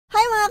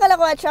mga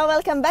lakwatsa!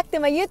 Welcome back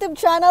to my YouTube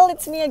channel.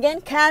 It's me again,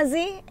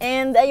 Kazi.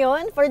 And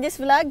ayun, for this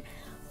vlog,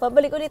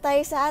 pabalik ulit tayo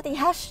sa ating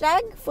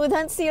hashtag food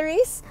hunt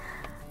series.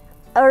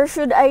 Or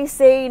should I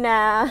say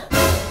na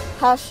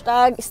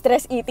hashtag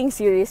stress eating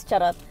series.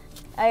 Charot.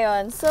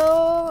 Ayun, so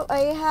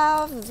I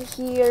have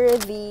here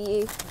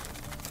the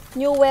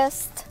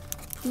newest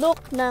look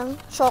ng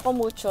Choco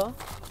Mucho.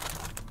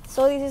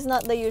 So this is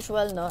not the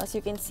usual, no? As you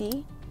can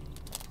see,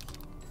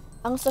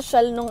 ang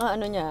sosyal nung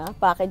niya,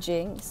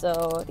 packaging. So,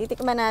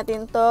 titikman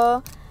natin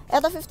to.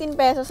 Ito 15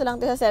 pesos lang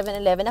to sa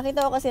 7-Eleven.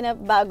 Nakita ko kasi na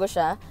bago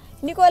siya.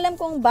 Hindi ko alam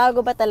kung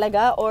bago ba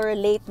talaga or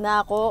late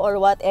na ako or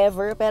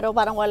whatever. Pero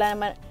parang wala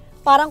naman,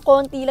 parang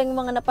konti lang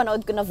yung mga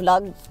napanood ko na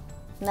vlog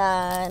na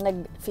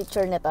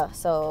nag-feature nito.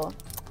 So,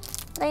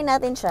 try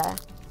natin siya.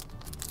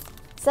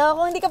 So,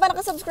 kung hindi ka pa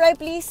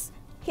nakasubscribe, please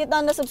hit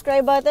on the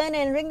subscribe button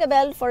and ring the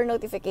bell for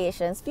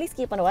notifications. Please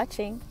keep on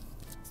watching.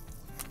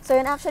 So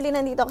yun, actually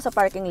nandito ako sa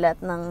parking lot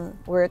ng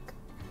work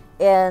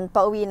and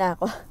pauwi na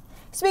ako.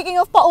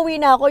 Speaking of pauwi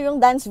na ako, yung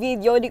dance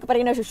video, hindi ko pa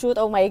rin na-shoot,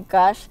 oh my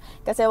gosh,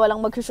 kasi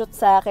walang mag-shoot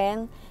sa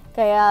akin.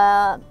 Kaya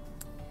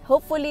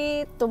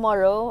hopefully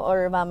tomorrow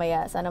or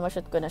mamaya, sana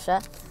ma-shoot ko na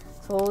siya.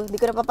 So hindi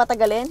ko na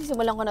papatagalin,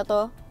 simulan ko na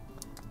to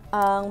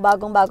ang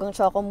bagong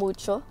Choco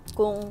Mucho.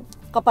 Kung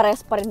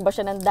kapares pa rin ba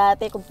siya ng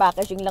dati, kung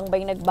packaging lang ba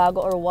yung nagbago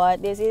or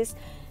what. This is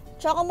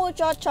Choco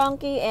Mucho,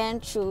 chunky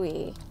and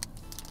chewy.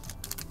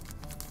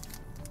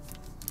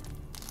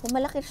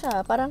 Malaki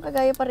siya. Parang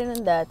kagaya pa rin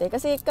ng dati.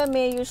 Kasi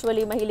kami,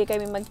 usually, mahilig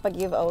kami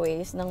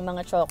magpa-giveaways ng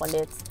mga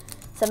chocolates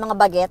sa mga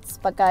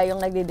bagets pagka yung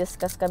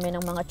nagdi-discuss kami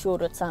ng mga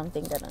churros,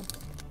 something, gano'n.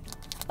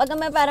 Pag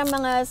may parang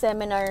mga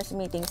seminars,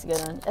 meetings,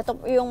 gano'n, ito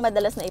yung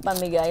madalas na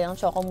ipamigay, yung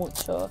Choco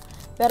Mucho.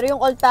 Pero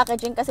yung old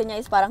packaging kasi niya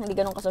is parang hindi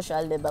ganun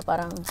kasosyal, diba?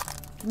 Parang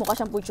mukha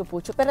siyang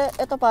pucho-pucho. Pero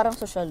ito parang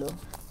sosyal, oh.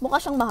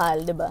 Mukha siyang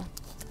mahal, diba?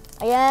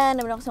 Ayan,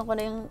 nabinaksan ko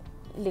na yung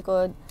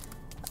likod.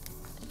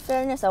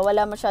 Fairness,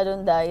 wala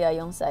masyadong daya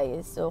yung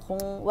size. So,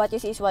 kung what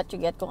you see is what you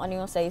get, kung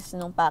ano yung size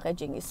ng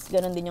packaging is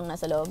ganun din yung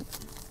nasa loob.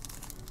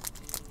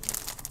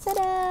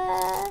 Tada!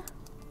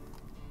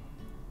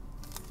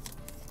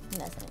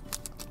 Nasa na.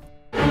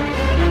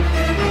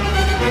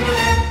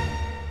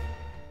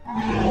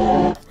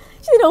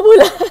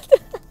 Sinabulat!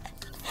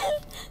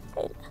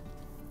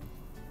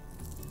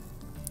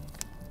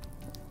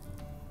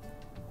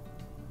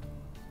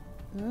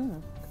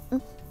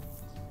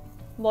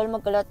 Bawal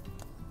magkalat.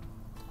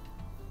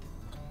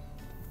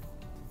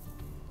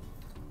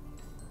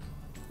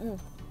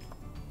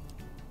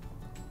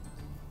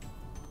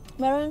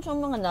 Meron siyang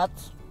mga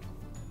nuts.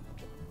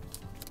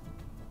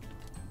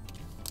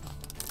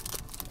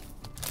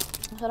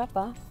 Masarap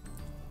pa.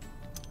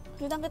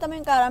 Kitang-kita mo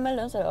yung caramel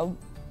doon sa loob.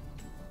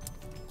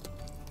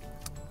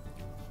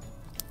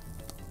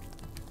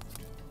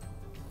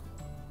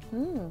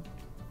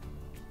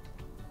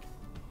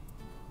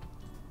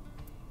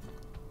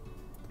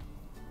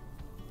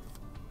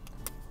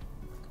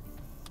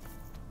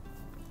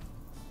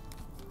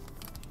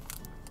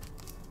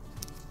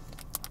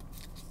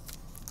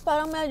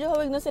 Parang medyo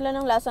hawig na sila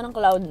ng lasa ng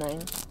Cloud9.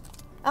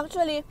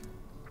 Actually,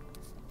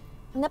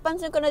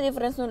 napansin ko na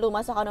difference ng luma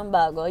sa kanong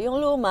bago. Yung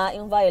luma,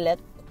 yung violet,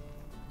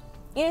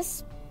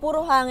 is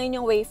puro hangin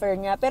yung wafer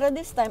niya. Pero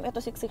this time, ito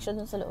siksik siya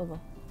dun sa loob.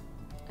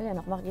 Ayan,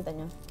 ako makikita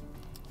niyo.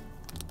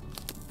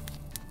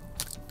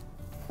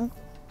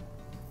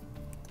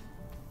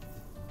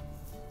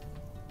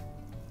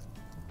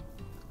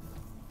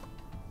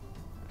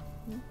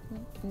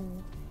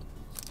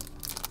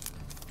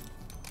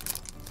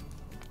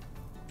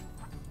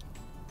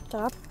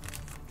 Sarap.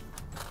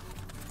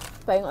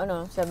 Pa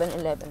yung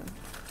 7-Eleven.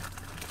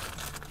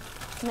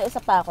 May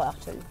isa pa ako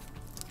actually.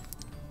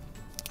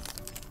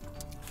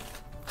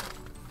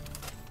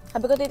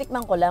 Sabi ko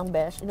titikman ko lang,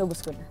 besh. Inubos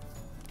ko na.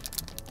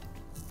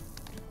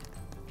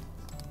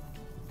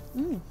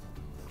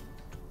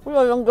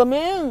 Wala lang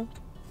gaming.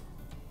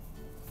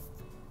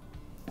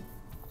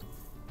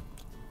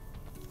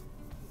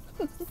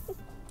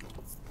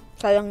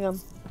 Sayang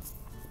yan.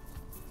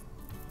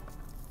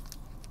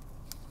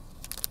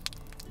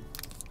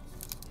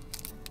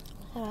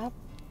 Sarap.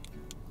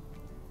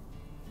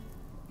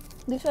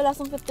 Hindi siya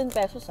lasang 15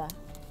 pesos, ha.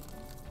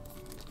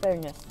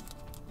 Fairness.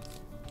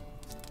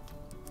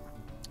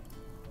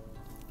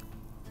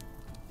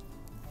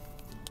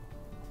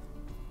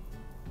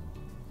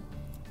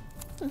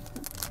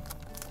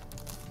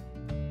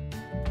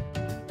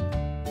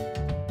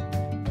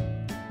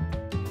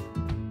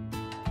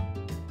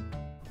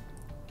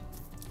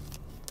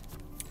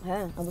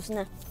 Ayan, abos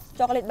na.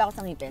 Chocolate ba ako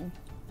sa ngipin?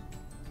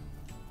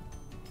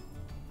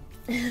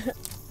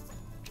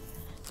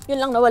 Yun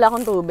lang, nawala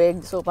akong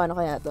tubig. So, paano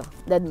kaya to?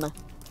 Dead ma.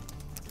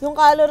 Yung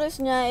calories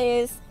niya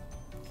is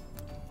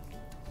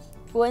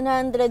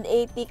 180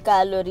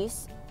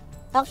 calories.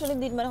 Actually,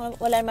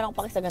 wala naman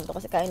akong pakisagan to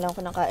kasi kain lang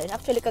ako ng kain.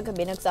 Actually,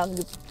 kagabi,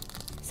 nag-samgyup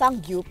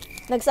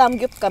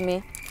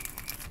kami.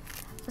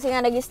 Kasi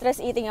nga,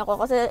 nag-stress eating ako.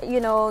 Kasi, you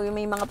know,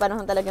 may mga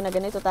panahon talaga na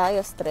ganito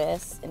tayo.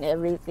 Stress and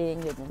everything.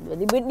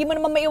 Di mo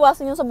naman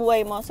maiwasan yung sa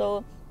buhay mo.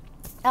 So,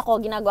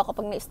 ako, ginagawa ko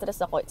pag na-stress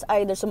ako, it's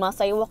either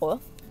sumasayaw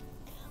ako,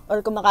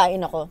 or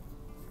kumakain ako,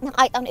 na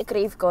kahit ano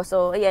i-crave ko.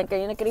 So, ayan,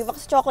 kaya nag-crave ako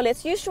sa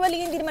chocolates.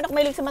 Usually, hindi naman ako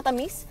mahilig sa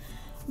matamis.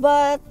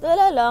 But,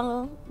 wala lang.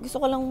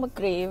 Gusto ko lang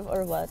mag-crave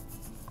or what.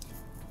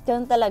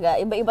 Ganun talaga.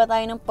 Iba-iba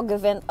tayo ng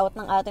pag-vent out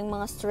ng ating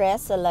mga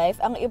stress sa life.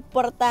 Ang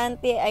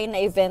importante ay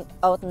na-vent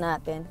out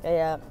natin.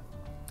 Kaya,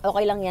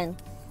 okay lang yan.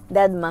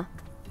 Dadma.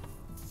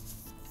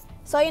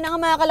 So, yun na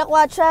nga mga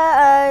kalakwatsa.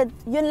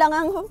 Yun lang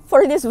ang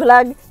for this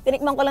vlog.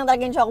 Tinikman ko lang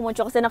talaga yung Choco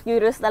Mucho kasi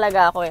na-curious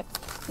talaga ako eh.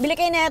 Bili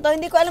kayo na ito.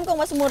 Hindi ko alam kung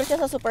mas mura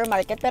siya sa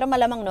supermarket. Pero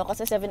malamang no,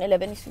 kasi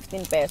 7-Eleven is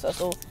 15 pesos.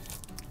 So,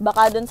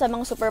 baka dun sa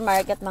mga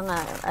supermarket, mga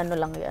ano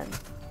lang yan.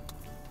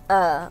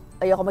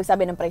 Ayoko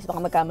magsabi ng price,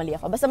 baka magkamali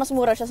ako. Basta mas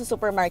mura siya sa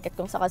supermarket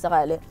kung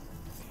sakasakali.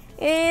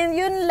 And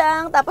yun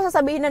lang. Tapos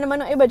sasabihin na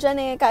naman ng iba dyan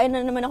eh, kain na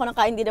naman ako ng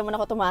kain, hindi naman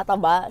ako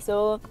tumataba.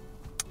 So,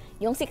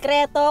 yung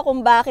sikreto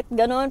kung bakit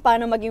ganun,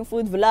 paano maging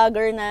food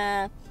vlogger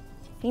na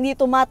hindi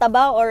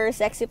tumataba or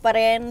sexy pa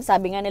rin.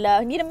 Sabi nga nila,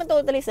 hindi naman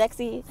totally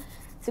sexy.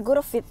 Siguro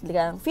fit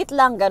lang. Fit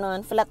lang,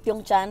 ganun. Flat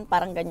yung chan,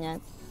 parang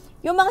ganyan.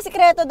 Yung mga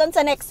sikreto doon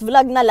sa next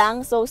vlog na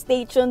lang. So,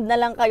 stay tuned na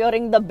lang kayo.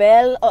 Ring the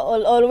bell.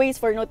 Always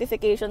for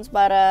notifications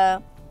para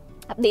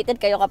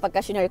updated kayo kapag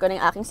ka-share ko na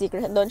yung aking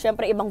secret doon.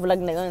 Siyempre, ibang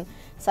vlog na yun.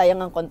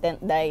 Sayang ang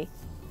content, day.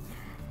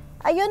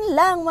 Ayun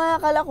lang,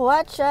 mga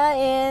kalakwatsa.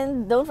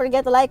 And don't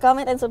forget to like,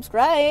 comment, and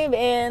subscribe.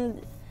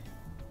 And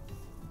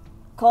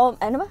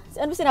ano ba?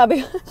 Ano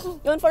sinabi ko?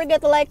 Don't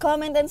forget to like,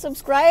 comment, and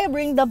subscribe.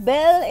 Ring the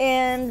bell.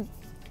 And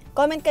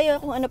comment kayo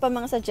kung ano pa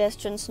mga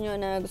suggestions nyo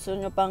na gusto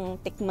nyo pang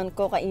tikman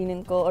ko,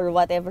 kainin ko, or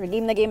whatever.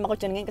 Game na game ako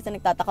dyan ngayon kasi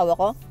nagtatakaw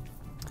ako.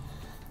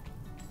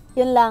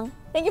 Yun lang.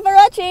 Thank you for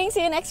watching.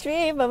 See you next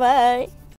stream. Bye-bye.